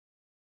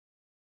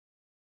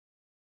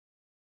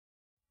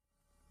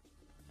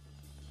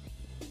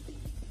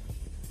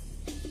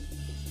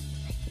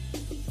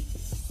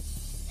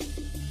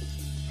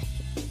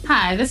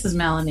Hi, this is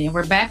Melanie, and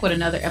we're back with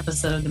another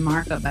episode of The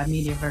Markup by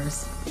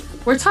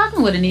Mediaverse. We're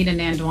talking with Anita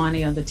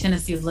Nandwani of the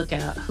Tennessee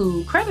Lookout,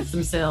 who credits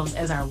themselves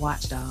as our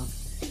watchdog,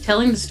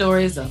 telling the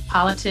stories of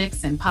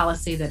politics and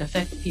policy that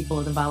affect the people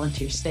of the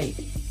volunteer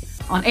state.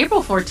 On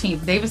April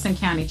 14th, Davidson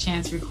County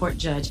Chancery Court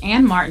Judge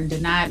Ann Martin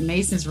denied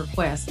Mason's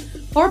request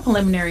for a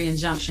preliminary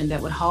injunction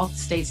that would halt the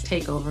state's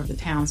takeover of the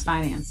town's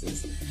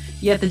finances.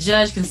 Yet the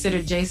judge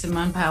considered Jason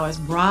Munpower's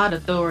broad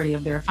authority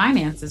of their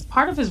finances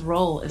part of his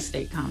role as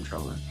state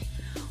comptroller.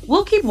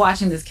 We'll keep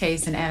watching this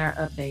case and add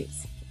our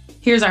updates.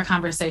 Here's our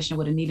conversation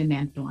with Anita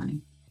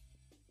Nandwani.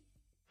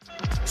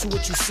 So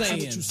what you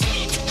saying? So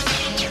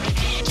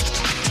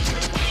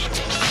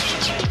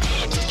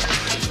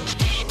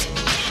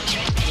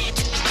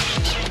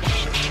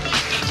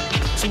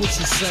what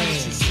you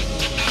saying?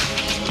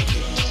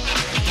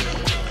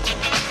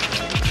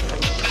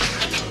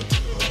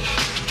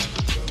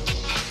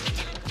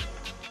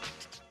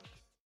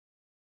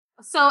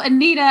 So,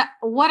 Anita,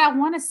 what I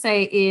want to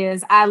say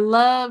is I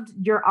loved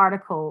your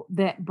article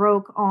that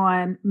broke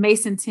on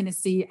Mason,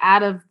 Tennessee,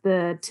 out of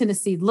the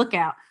Tennessee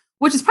Lookout,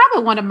 which is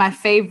probably one of my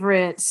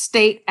favorite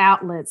state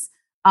outlets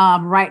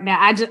right now.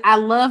 I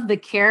love the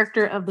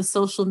character of the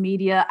social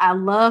media. I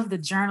love the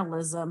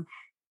journalism.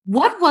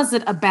 What was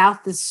it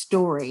about this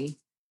story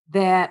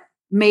that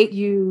made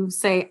you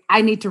say,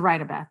 I need to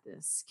write about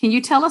this? Can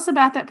you tell us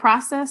about that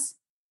process?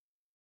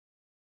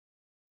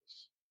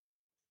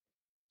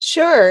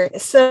 Sure.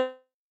 So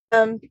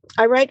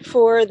I write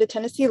for the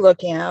Tennessee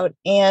Lookout,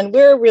 and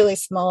we're a really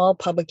small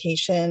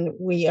publication.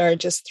 We are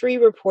just 3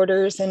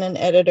 reporters and an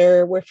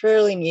editor. We're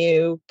fairly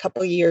new, a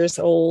couple of years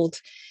old,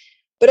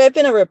 but I've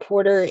been a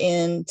reporter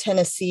in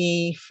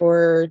Tennessee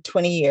for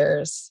 20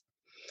 years.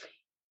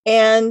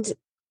 And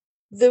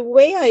the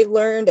way I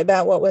learned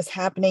about what was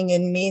happening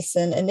in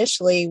Mason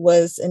initially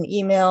was an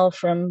email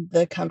from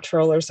the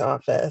comptroller's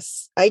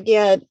office. I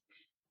get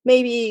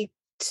maybe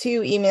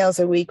 2 emails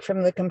a week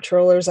from the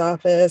comptroller's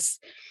office.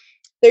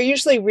 They're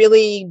usually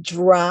really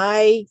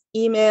dry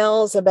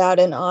emails about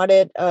an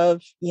audit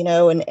of,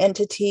 an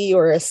entity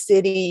or a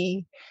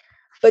city.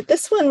 But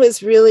this one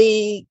was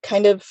really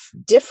kind of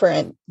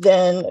different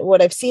than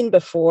what I've seen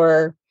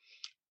before.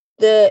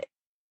 The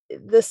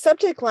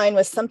subject line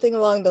was something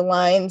along the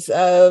lines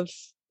of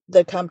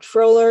the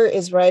comptroller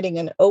is writing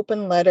an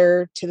open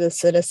letter to the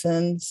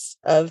citizens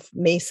of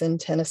Mason,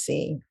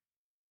 Tennessee.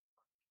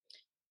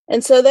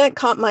 And so that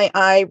caught my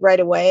eye right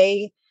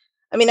away.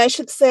 I mean, I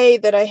should say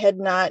that I had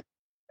not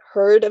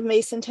heard of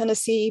Mason,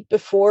 Tennessee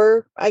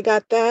before I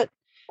got that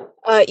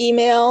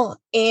email.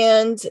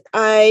 And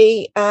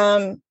I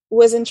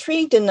was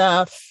intrigued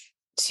enough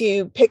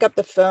to pick up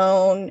the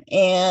phone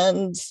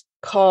and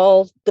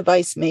call the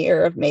vice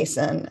mayor of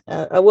Mason,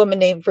 a woman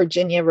named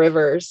Virginia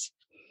Rivers.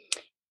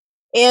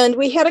 And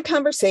we had a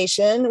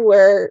conversation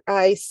where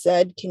I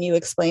said, can you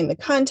explain the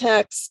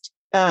context?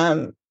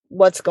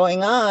 What's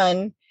going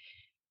on?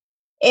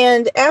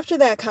 And after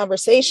that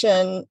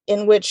conversation,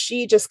 in which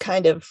she just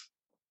kind of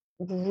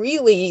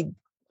really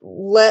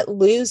let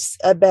loose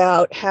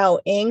about how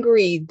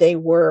angry they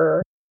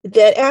were,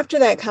 that after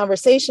that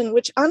conversation,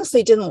 which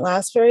honestly didn't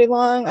last very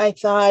long, I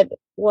thought,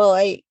 well,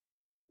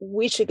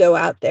 we should go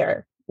out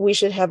there. We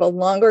should have a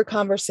longer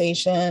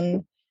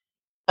conversation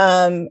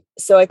so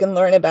I can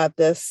learn about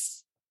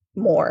this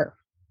more.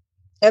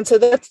 And so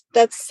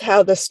that's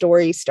how the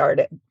story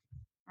started.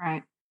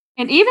 Right.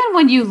 And even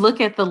when you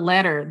look at the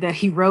letter that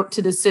he wrote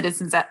to the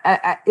citizens,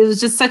 it was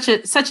just such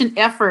an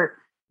effort,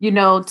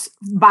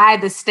 by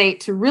the state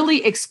to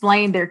really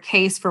explain their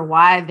case for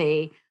why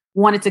they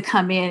wanted to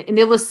come in. And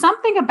it was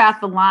something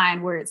about the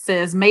line where it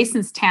says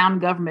Mason's town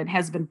government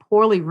has been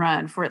poorly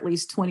run for at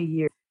least 20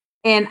 years.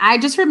 And I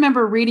just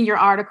remember reading your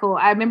article.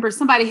 I remember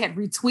somebody had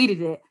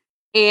retweeted it.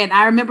 And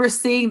I remember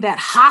seeing that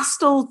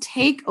hostile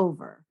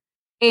takeover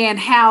and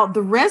how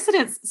the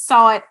residents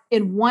saw it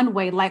in one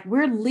way, like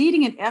we're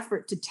leading an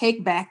effort to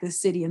take back the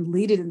city and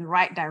lead it in the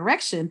right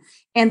direction.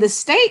 And the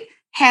state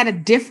had a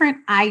different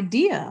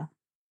idea.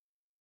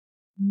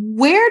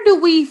 Where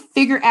do we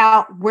figure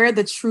out where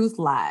the truth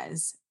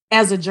lies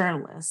as a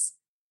journalist?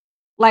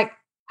 Like,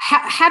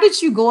 how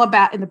did you go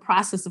about in the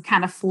process of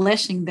kind of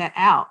fleshing that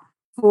out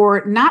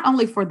for not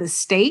only for the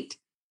state,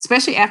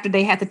 especially after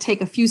they had to take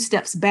a few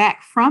steps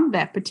back from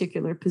that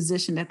particular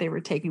position that they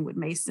were taking with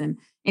Mason,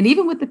 and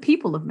even with the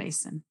people of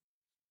Mason?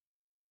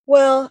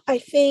 Well, I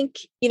think,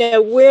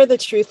 where the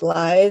truth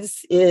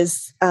lies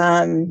is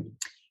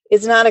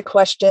not a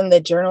question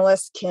that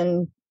journalists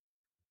can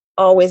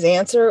always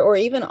answer or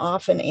even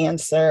often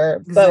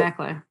answer.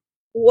 Exactly. But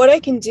what I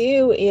can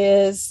do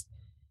is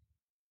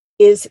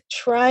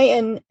try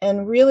and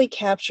really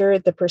capture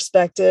the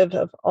perspective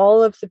of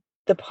all of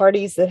the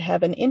parties that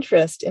have an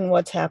interest in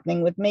what's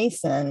happening with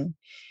Mason.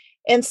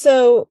 And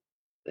so,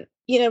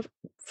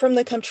 from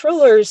the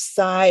comptroller's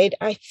side,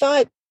 I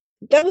thought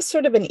that was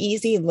sort of an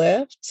easy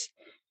lift.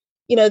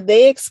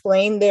 They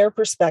explained their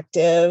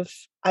perspective.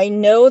 I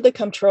know the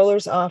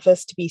comptroller's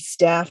office to be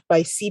staffed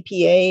by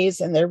CPAs,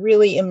 and they're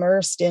really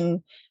immersed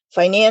in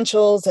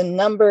financials and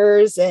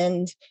numbers.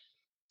 And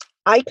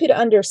I could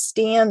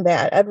understand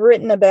that. I've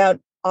written about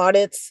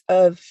audits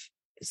of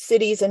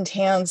cities and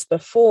towns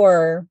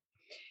before,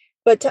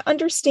 but to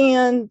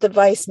understand the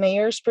vice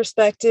mayor's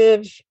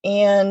perspective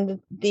and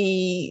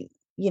the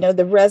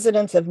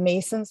residents of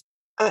Mason's,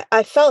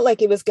 I felt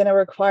like it was going to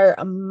require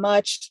a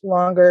much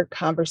longer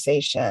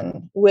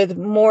conversation with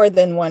more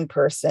than one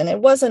person. It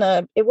wasn't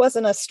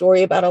a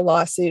story about a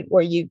lawsuit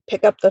where you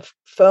pick up the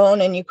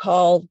phone and you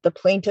call the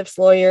plaintiff's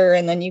lawyer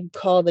and then you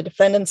call the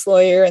defendant's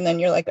lawyer and then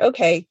you're like,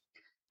 okay,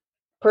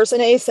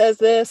 person A says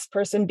this,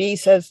 person B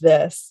says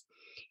this.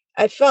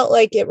 I felt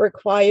like it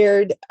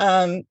required,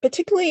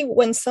 particularly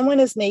when someone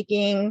is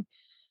making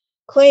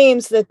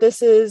claims that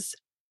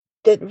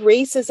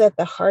race is at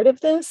the heart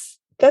of this,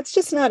 that's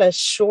just not a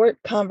short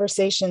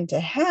conversation to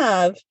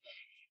have.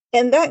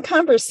 And that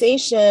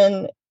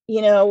conversation,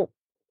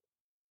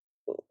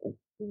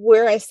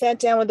 where I sat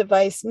down with the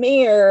vice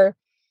mayor,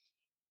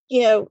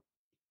 you know,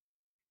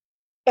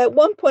 at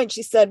one point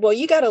she said, well,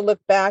 you got to look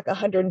back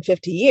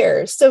 150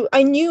 years. So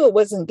I knew it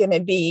wasn't going to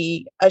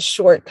be a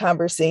short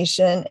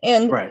conversation.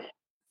 And Right.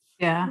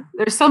 Yeah.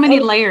 There's so many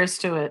layers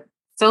to it.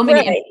 So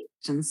many right.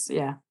 implications.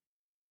 Yeah.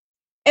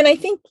 And I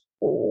think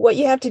what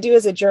you have to do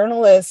as a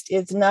journalist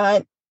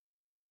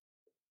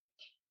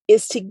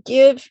is to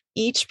give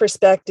each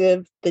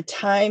perspective the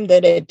time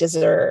that it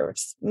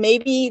deserves.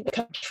 Maybe the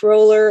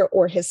comptroller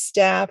or his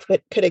staff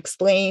could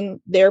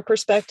explain their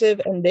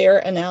perspective and their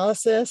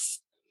analysis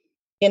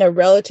in a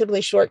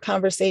relatively short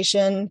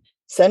conversation,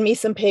 send me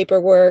some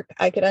paperwork,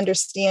 I could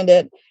understand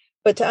it.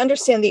 But to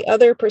understand the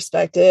other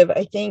perspective,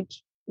 I think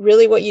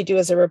really what you do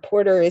as a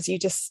reporter is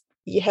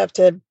you have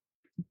to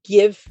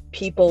give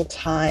people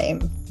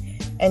time,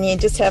 and you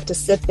just have to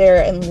sit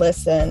there and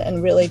listen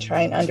and really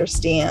try and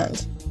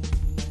understand.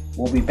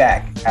 We'll be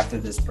back after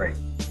this break.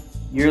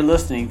 You're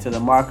listening to The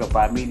Markup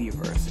by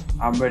Mediaverse.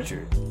 I'm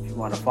Richard. If you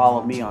want to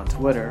follow me on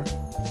Twitter,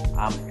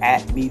 I'm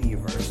at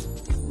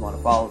Mediaverse. If you want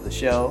to follow the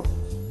show,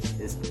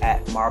 it's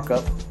at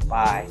Markup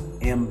by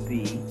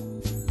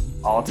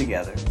MV, all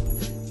together.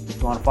 If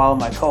you want to follow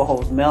my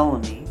co-host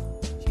Melanie,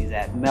 she's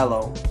at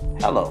Mellow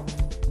Hello.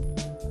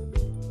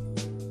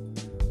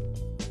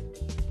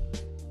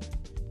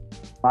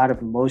 A lot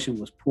of emotion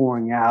was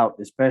pouring out,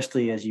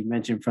 especially as you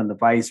mentioned from the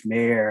vice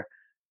mayor,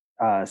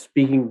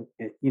 speaking,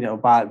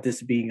 about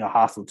this being a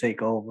hostile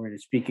takeover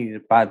and speaking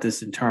about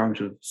this in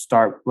terms of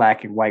stark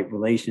black and white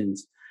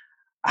relations.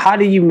 How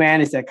do you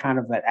manage that kind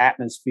of an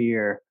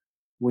atmosphere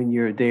when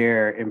you're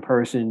there in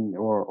person,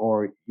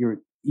 or you're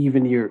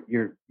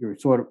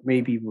sort of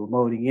maybe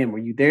remoting in? Were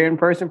you there in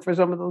person for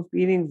some of those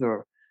meetings,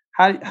 or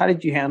how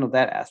did you handle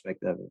that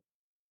aspect of it?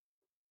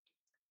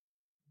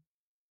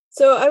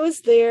 So I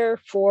was there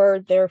for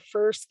their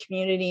first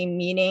community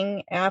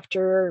meeting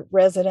after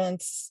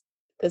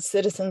the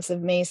citizens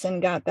of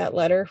Mason, got that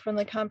letter from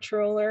the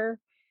comptroller.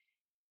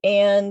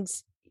 And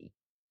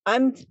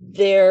I'm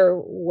there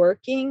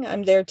working,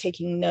 I'm there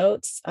taking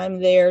notes,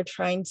 I'm there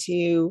trying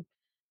to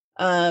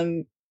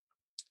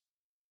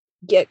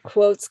get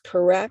quotes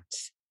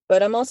correct,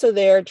 but I'm also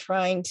there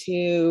trying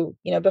to,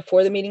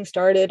 before the meeting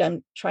started,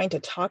 I'm trying to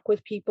talk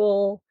with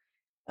people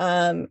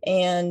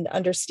and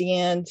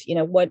understand,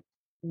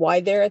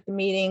 why they're at the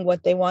meeting,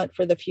 what they want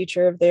for the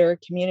future of their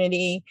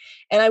community.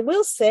 And I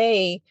will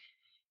say,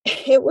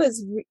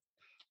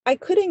 I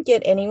couldn't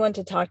get anyone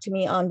to talk to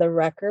me on the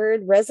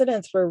record.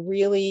 Residents were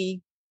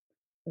really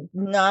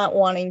not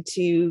wanting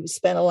to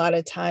spend a lot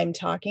of time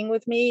talking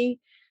with me,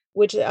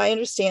 which I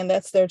understand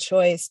that's their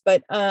choice.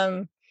 But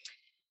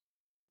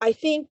I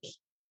think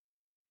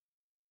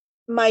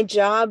my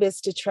job is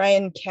to try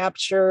and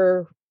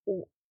capture,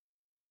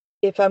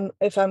 if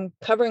I'm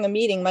covering a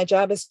meeting, my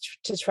job is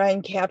to try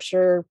and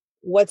capture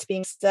what's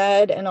being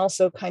said and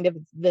also kind of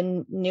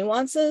the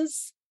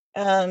nuances.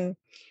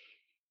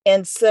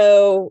 And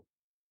so,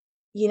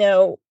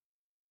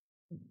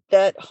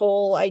 that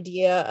whole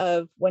idea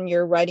of when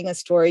you're writing a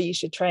story, you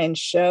should try and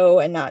show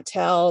and not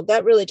tell,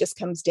 that really just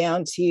comes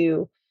down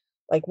to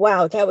like,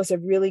 wow, that was a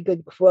really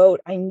good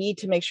quote. I need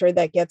to make sure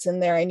that gets in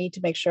there. I need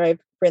to make sure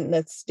I've written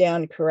this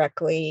down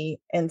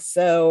correctly. And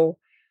so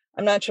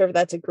I'm not sure if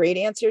that's a great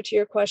answer to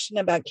your question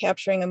about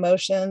capturing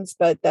emotions,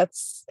 but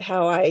that's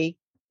how I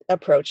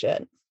approach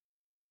it.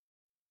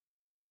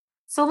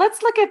 So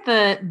let's look at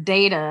the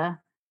data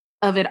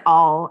of it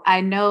all.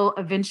 I know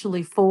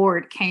eventually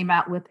Ford came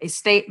out with a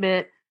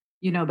statement,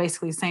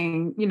 basically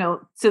saying, to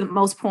the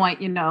most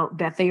point,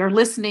 that they are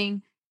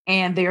listening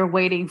and they're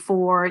waiting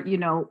for,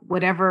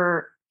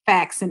 whatever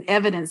facts and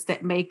evidence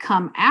that may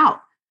come out.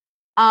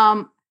 How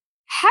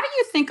do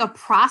you think a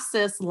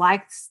process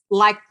like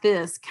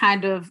this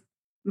kind of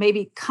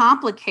maybe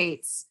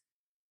complicates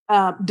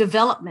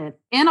development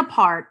in a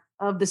part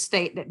of the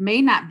state that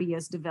may not be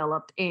as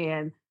developed?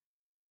 And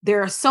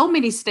there are so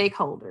many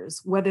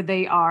stakeholders, whether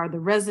they are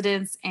the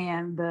residents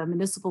and the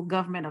municipal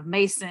government of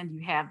Mason,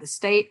 you have the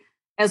state,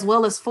 as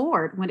well as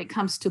Ford when it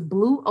comes to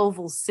Blue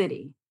Oval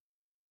City.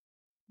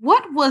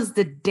 What was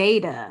the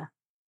data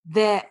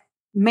that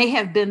may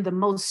have been the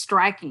most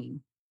striking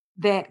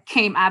that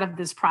came out of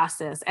this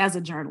process as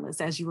a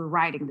journalist, as you were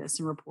writing this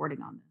and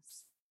reporting on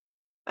this?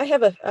 I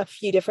have a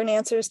few different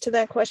answers to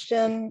that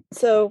question.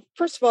 So,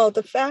 first of all,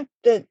 the fact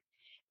that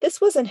this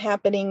wasn't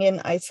happening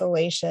in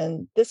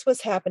isolation, this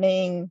was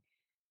happening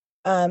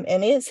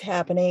and is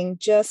happening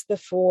just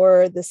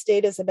before the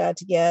state is about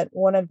to get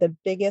one of the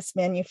biggest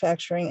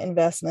manufacturing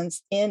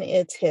investments in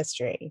its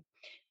history.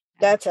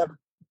 That's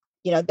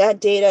that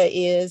data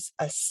is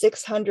a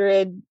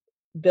 $600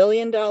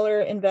 billion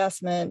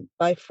investment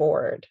by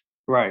Ford.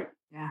 Right.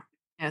 Yeah.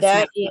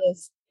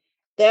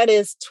 That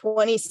is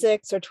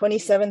 26 or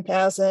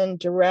 27,000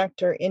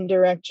 direct or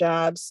indirect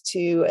jobs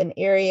to an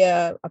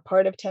area, a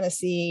part of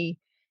Tennessee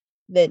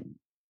that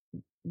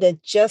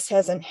just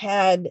hasn't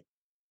had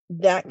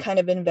that kind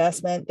of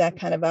investment, that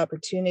kind of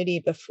opportunity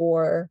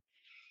before.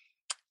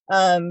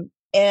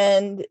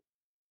 And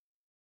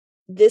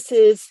this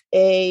is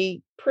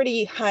a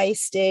pretty high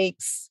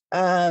stakes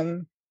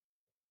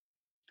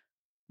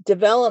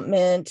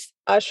development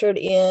ushered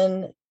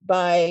in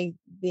by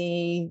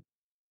the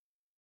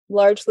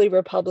largely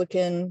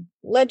Republican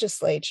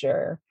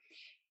legislature.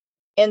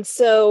 And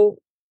so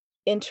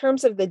in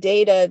terms of the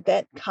data,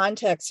 that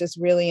context is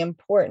really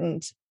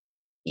important.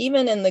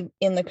 Even in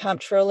the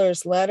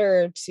comptroller's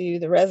letter to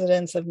the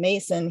residents of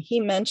Mason, he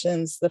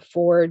mentions the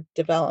Ford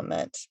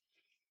development.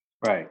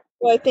 Right.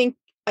 So I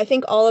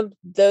think all of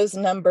those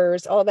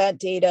numbers, all that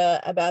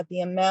data about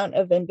the amount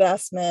of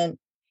investment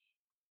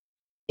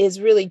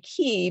is really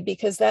key,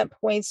 because that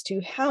points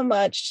to how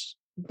much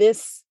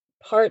this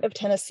part of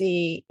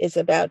Tennessee is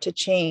about to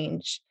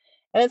change.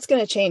 And it's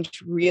going to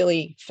change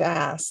really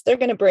fast. They're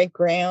going to break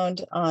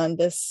ground on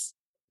this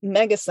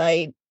mega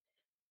site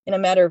in a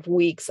matter of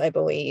weeks, I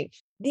believe.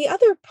 The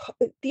other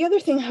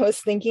thing I was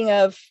thinking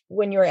of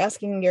when you were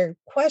asking your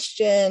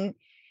question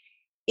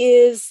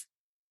is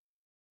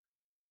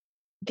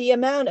the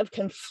amount of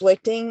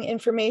conflicting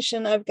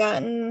information I've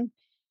gotten.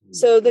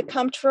 So the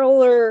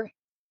comptroller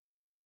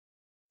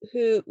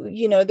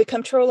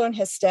and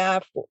his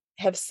staff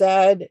have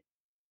said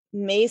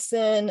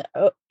Mason,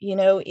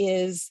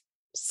 is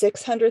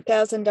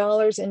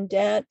 $600,000 in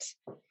debt.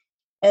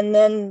 And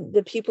then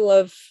the people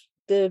of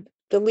the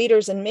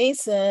leaders in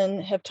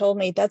Mason have told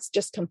me that's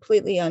just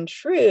completely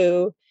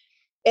untrue.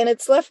 And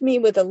it's left me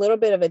with a little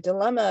bit of a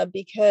dilemma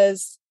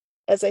because,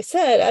 as I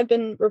said, I've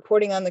been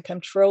reporting on the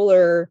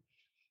comptroller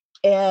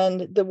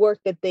and the work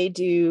that they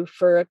do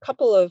for a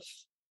couple of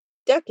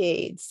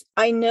decades.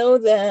 I know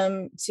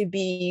them to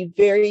be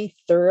very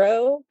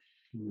thorough.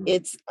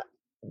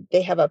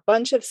 They have a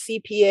bunch of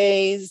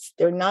CPAs.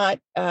 They're not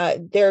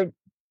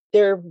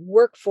their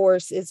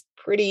workforce is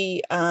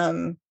pretty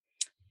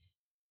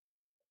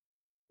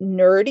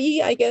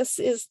nerdy, I guess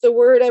is the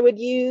word I would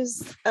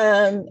use.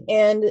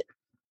 And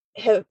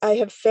I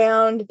have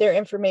found their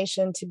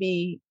information to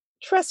be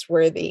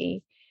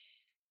trustworthy.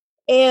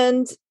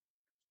 And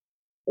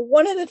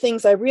one of the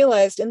things I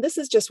realized, and this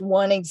is just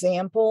one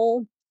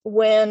example,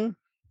 when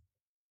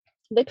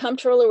the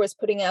comptroller was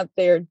putting out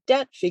their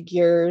debt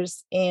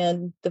figures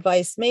and the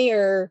vice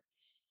mayor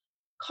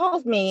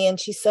called me and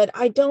she said,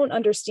 I don't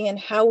understand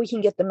how we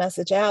can get the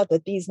message out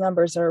that these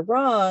numbers are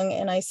wrong.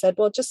 And I said,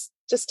 well, just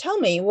tell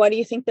me, why do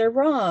you think they're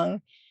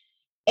wrong?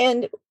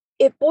 And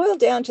it boiled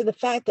down to the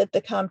fact that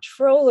the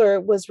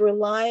comptroller was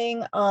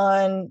relying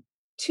on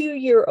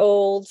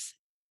 2-year-old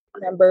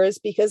numbers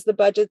because the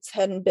budgets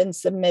hadn't been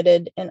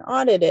submitted and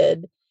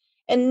audited.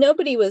 And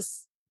nobody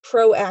was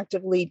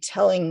proactively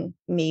telling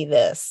me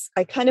this.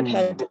 I kind of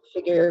had to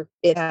figure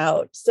it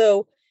out.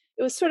 So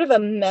it was sort of a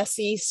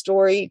messy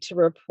story to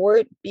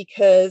report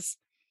because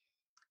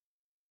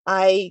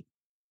I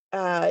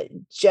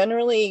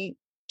generally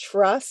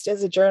trust,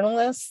 as a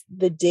journalist,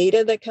 the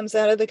data that comes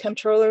out of the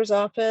comptroller's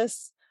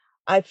office.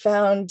 I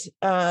found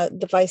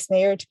the vice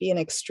mayor to be an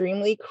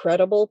extremely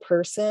credible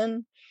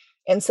person.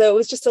 And so it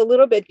was just a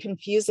little bit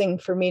confusing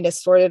for me to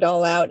sort it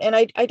all out. And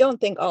I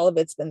don't think all of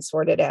it's been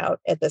sorted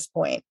out at this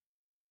point.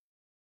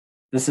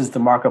 This is the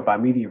Markup by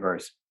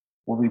Mediaverse.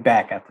 We'll be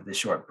back after this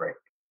short break.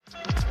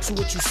 So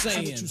what you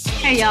saying?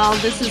 Hey y'all,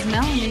 this is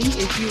Melanie.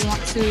 If you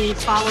want to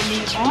follow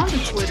me on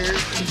the Twitter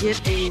to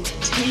get a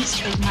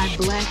taste of my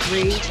black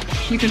rage,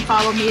 you can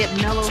follow me at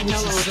Mellow.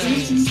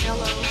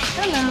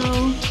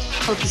 Hello.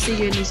 Hope to see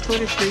you in these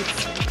Twitter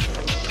streets.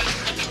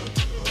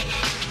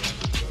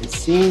 It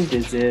seemed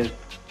as if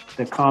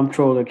the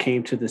comptroller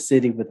came to the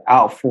city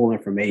without full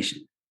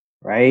information,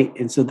 right?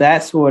 And so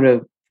that sort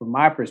of, from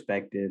my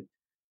perspective,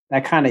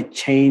 that kind of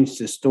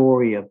changed the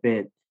story a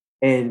bit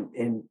and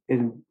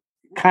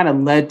kind of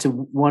led to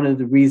one of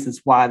the reasons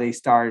why they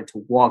started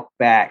to walk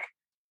back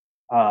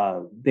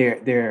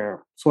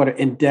their sort of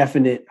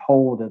indefinite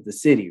hold of the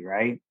city,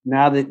 right?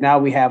 Now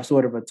we have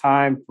sort of a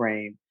time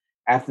frame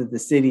after the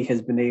city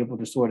has been able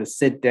to sort of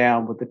sit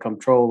down with the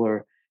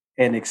comptroller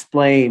and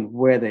explain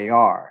where they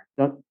are.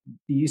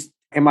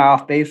 Am I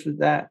off base with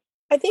that?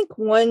 I think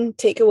one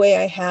takeaway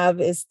I have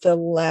is the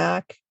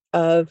lack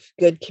of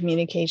good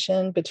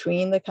communication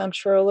between the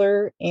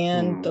comptroller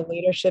and the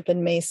leadership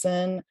in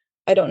Mason.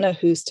 I don't know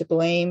who's to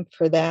blame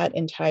for that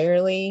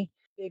entirely.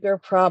 Bigger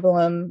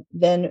problem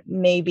than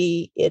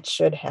maybe it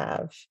should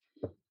have.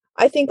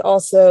 I think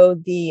also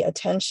the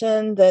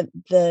attention that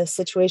the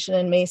situation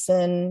in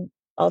Mason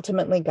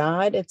ultimately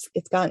got, it's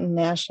gotten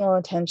national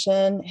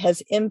attention,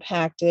 has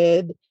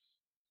impacted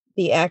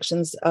the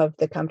actions of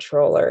the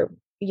comptroller.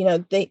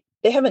 They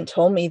haven't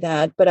told me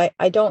that, but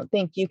I don't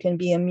think you can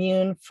be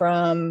immune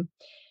from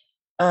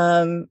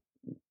um,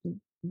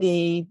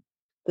 the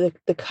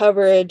the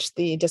coverage,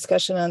 the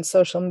discussion on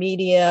social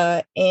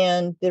media,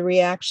 and the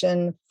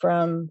reaction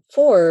from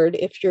Ford.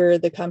 If you're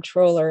the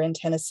comptroller in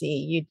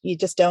Tennessee, you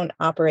just don't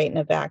operate in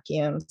a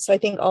vacuum. So I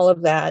think all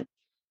of that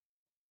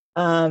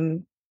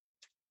um,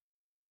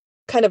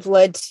 kind of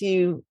led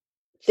to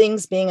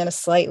things being in a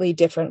slightly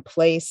different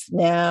place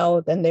now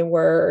than they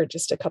were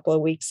just a couple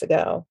of weeks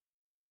ago.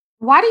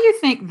 Why do you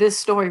think this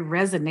story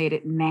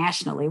resonated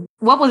nationally?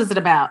 What was it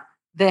about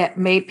that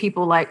made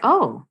people like,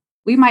 oh,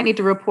 we might need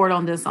to report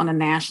on this on a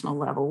national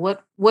level?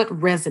 What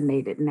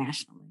resonated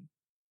nationally?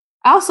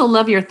 I also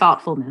love your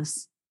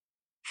thoughtfulness.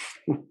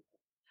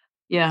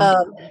 Yeah.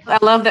 Um, I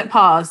love that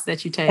pause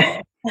that you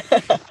take.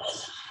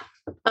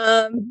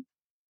 um,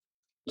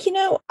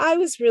 I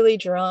was really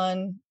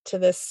drawn to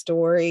this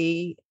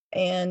story,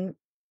 and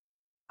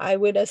I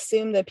would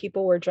assume that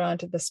people were drawn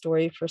to the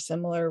story for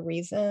similar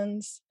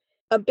reasons.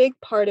 A big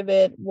part of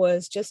it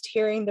was just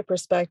hearing the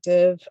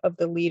perspective of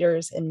the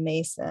leaders in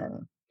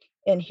Mason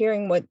and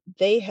hearing what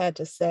they had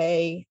to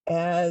say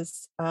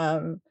as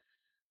a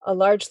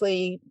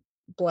largely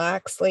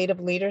Black slate of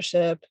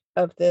leadership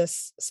of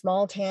this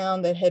small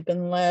town that had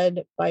been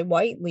led by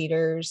white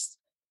leaders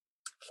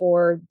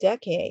for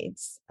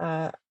decades,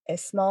 a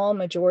small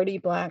majority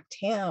Black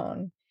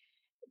town.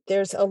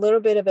 There's a little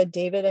bit of a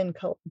David and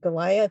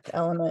Goliath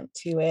element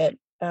to it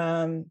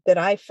that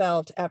I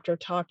felt after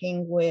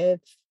talking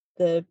with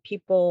the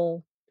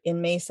people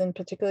in Mason,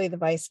 particularly the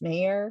vice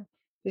mayor,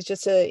 who's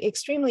just an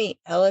extremely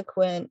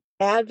eloquent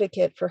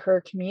advocate for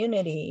her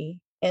community.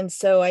 And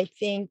so I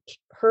think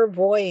her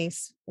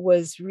voice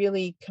was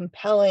really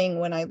compelling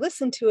when I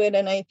listened to it.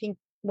 And I think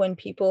when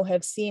people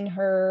have seen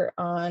her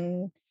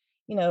on,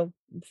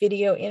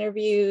 video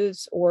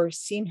interviews or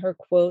seen her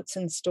quotes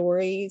and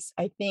stories,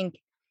 I think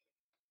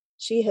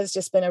she has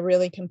just been a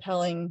really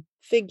compelling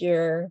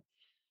figure.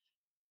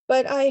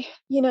 But I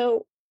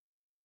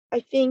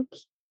think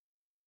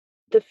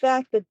the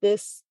fact that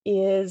this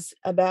is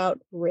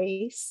about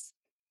race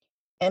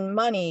and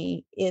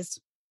money is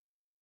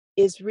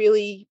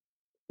really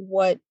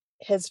what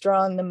has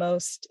drawn the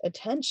most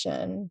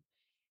attention.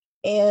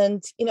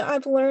 And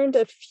I've learned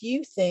a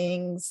few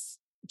things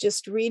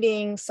just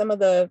reading some of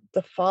the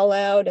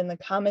fallout and the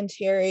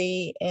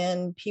commentary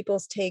and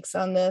people's takes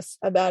on this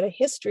about a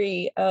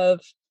history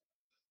of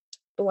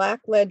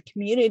Black-led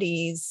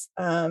communities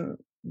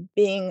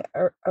being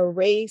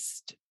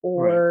erased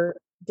Right. or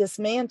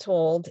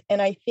dismantled.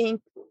 And I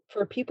think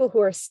for people who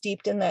are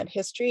steeped in that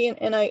history,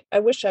 and I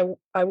wish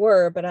I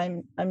were, but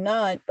I'm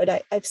not,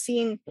 but I've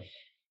seen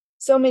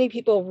so many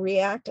people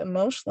react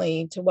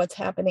emotionally to what's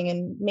happening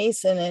in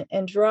Mason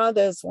and draw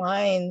those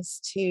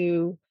lines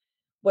to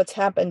what's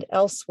happened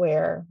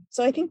elsewhere.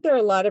 So I think there are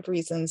a lot of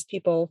reasons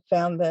people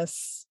found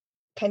this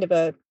kind of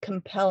a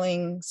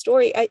compelling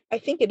story. I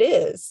think it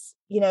is.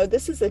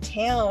 This is a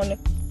town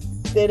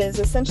that is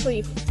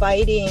essentially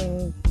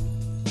fighting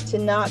to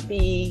not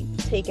be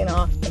taken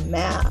off the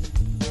map.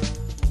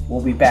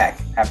 We'll be back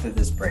after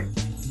this break.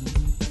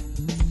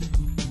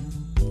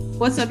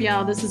 What's up,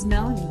 y'all? This is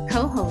Melanie,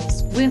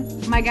 co-host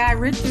with my guy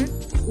Richard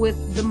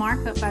with the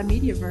Markup by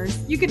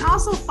Mediaverse. You can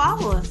also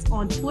follow us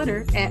on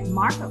Twitter at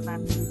Markup by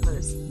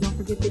Mediaverse. Don't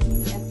forget the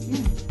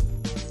ESN.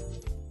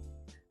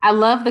 I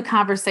love the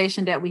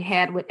conversation that we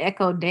had with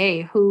Echo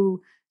Day,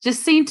 who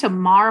just seemed to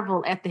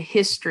marvel at the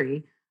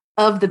history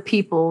of the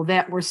people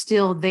that were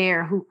still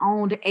there, who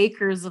owned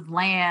acres of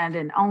land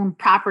and owned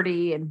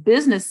property and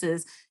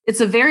businesses. It's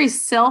a very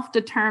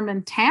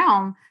self-determined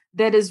town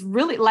that is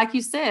really, like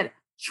you said,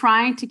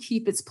 trying to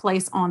keep its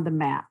place on the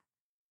map.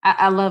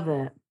 I love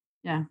that.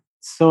 Yeah.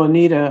 So,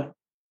 Anita,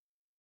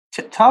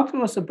 talk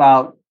to us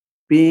about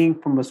being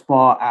from a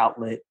small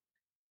outlet,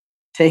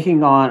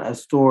 taking on a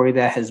story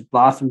that has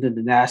blossomed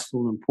into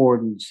national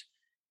importance.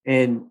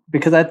 And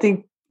because I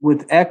think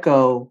with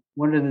Echo,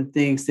 one of the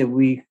things that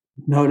we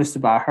noticed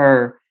about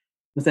her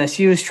was that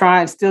she was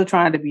still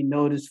trying to be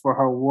noticed for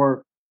her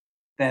work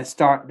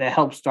that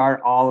helped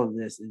start all of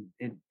this.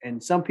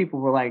 And some people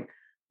were like,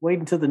 wait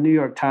until the New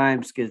York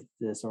Times gets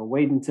this, or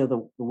wait until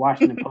the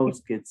Washington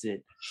Post gets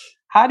it.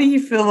 How do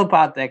you feel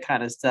about that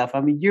kind of stuff?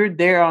 I mean, you're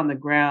there on the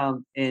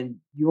ground, and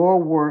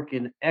your work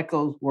and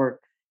Echo's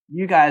work,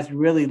 you guys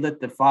really lit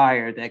the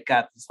fire that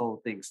got this whole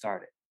thing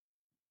started.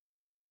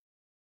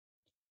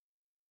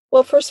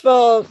 Well, first of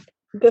all,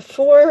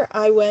 before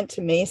I went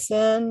to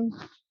Mason,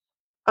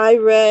 I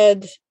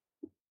read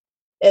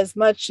as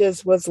much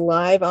as was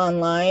live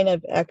online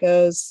of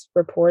Echo's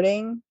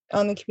reporting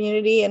on the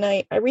community. And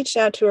I reached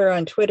out to her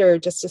on Twitter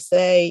just to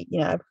say,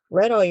 I've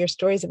read all your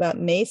stories about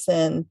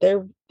Mason.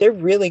 They're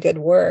really good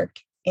work,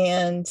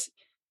 and it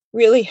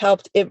really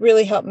helped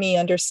me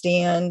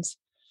understand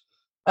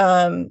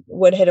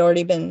what had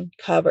already been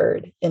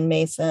covered in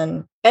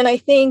Mason. And I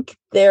think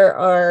there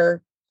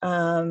are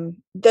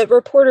that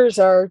reporters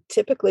are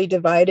typically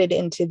divided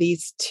into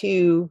these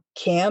two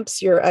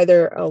camps. You're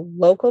either a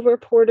local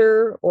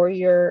reporter or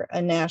you're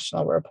a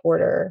national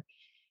reporter.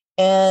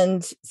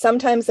 And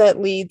sometimes that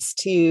leads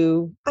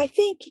to, I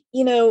think,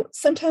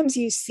 sometimes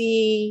you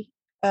see,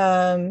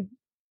 and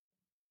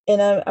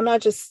I'm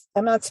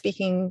not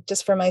speaking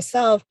just for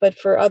myself, but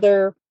for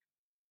other,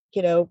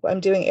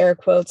 I'm doing air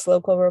quotes,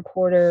 local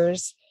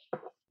reporters.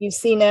 You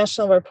see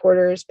national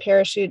reporters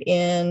parachute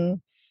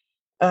in,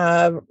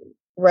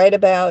 write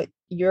about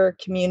your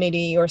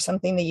community or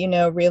something that you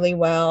know really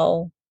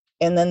well,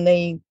 and then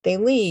they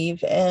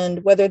leave.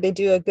 And whether they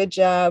do a good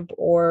job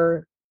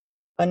or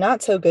a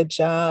not so good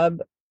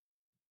job,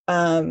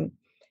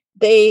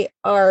 they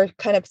are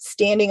kind of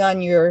standing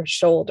on your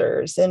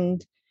shoulders,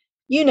 and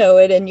you know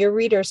it, and your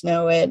readers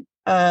know it.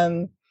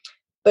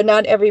 But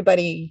not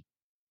everybody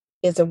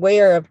is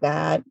aware of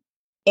that.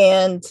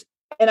 And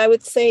I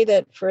would say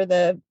that for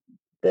the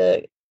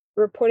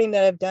reporting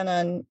that I've done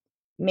on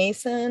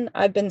Mason,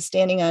 I've been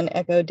standing on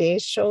Echo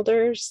Day's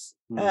shoulders.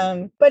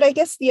 But I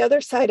guess the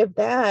other side of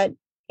that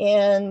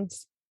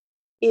is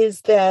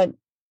that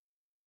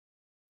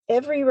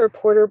every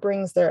reporter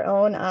brings their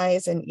own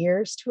eyes and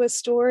ears to a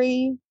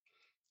story.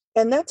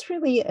 And that's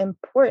really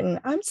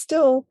important.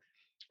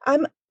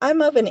 I'm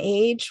of an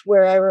age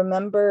where I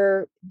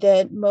remember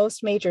that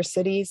most major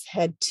cities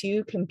had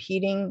two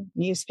competing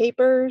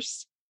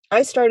newspapers.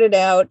 I started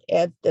out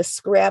at the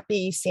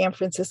scrappy San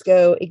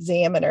Francisco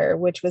Examiner,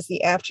 which was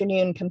the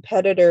afternoon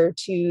competitor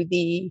to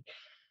the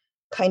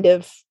kind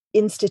of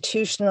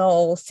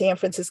institutional San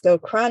Francisco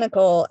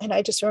Chronicle. And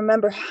I just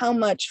remember how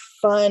much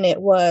fun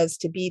it was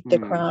to beat the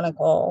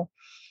Chronicle.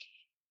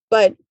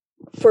 But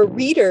for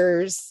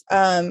readers,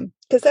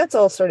 because that's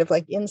all sort of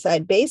like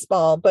inside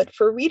baseball, but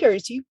for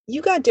readers,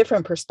 you got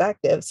different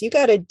perspectives. You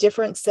got a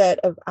different set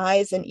of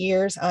eyes and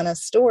ears on a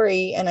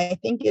story. And I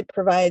think it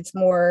provides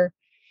more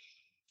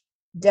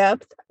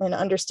depth and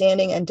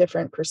understanding and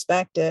different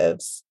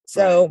perspectives.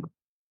 So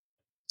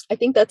I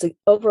think that's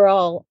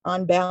overall,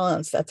 on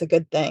balance, that's a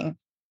good thing.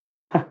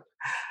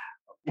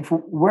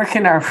 Where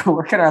can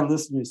our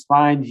listeners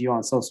find you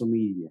on social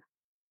media?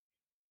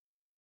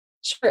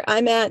 Sure.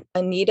 I'm at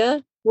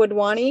Anita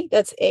Wadhwani.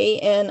 That's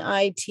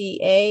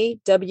ANITA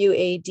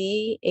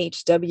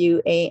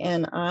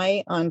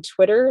WADHWANI on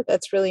Twitter.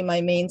 That's really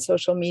my main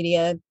social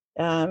media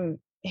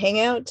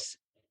hangout.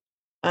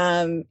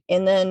 And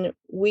then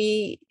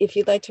if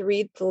you'd like to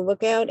read the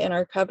Lookout and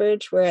our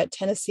coverage, we're at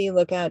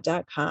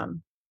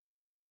TennesseeLookout.com.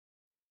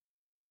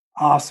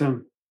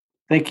 Awesome.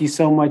 Thank you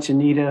so much,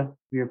 Anita.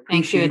 We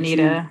appreciate Thank you,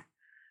 Anita.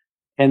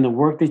 And the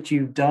work that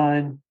you've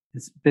done.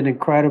 It's been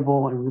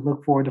incredible, and we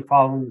look forward to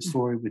following the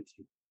story with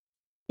you.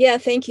 Yeah,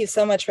 thank you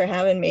so much for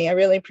having me. I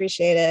really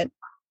appreciate it.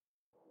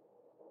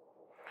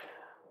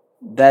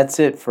 That's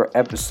it for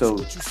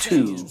episode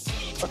 2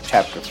 of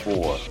chapter 4.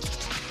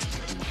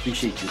 We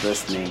appreciate you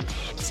listening.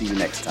 See you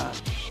next time.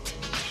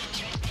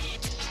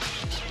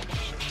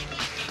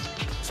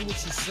 So what you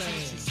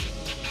saying?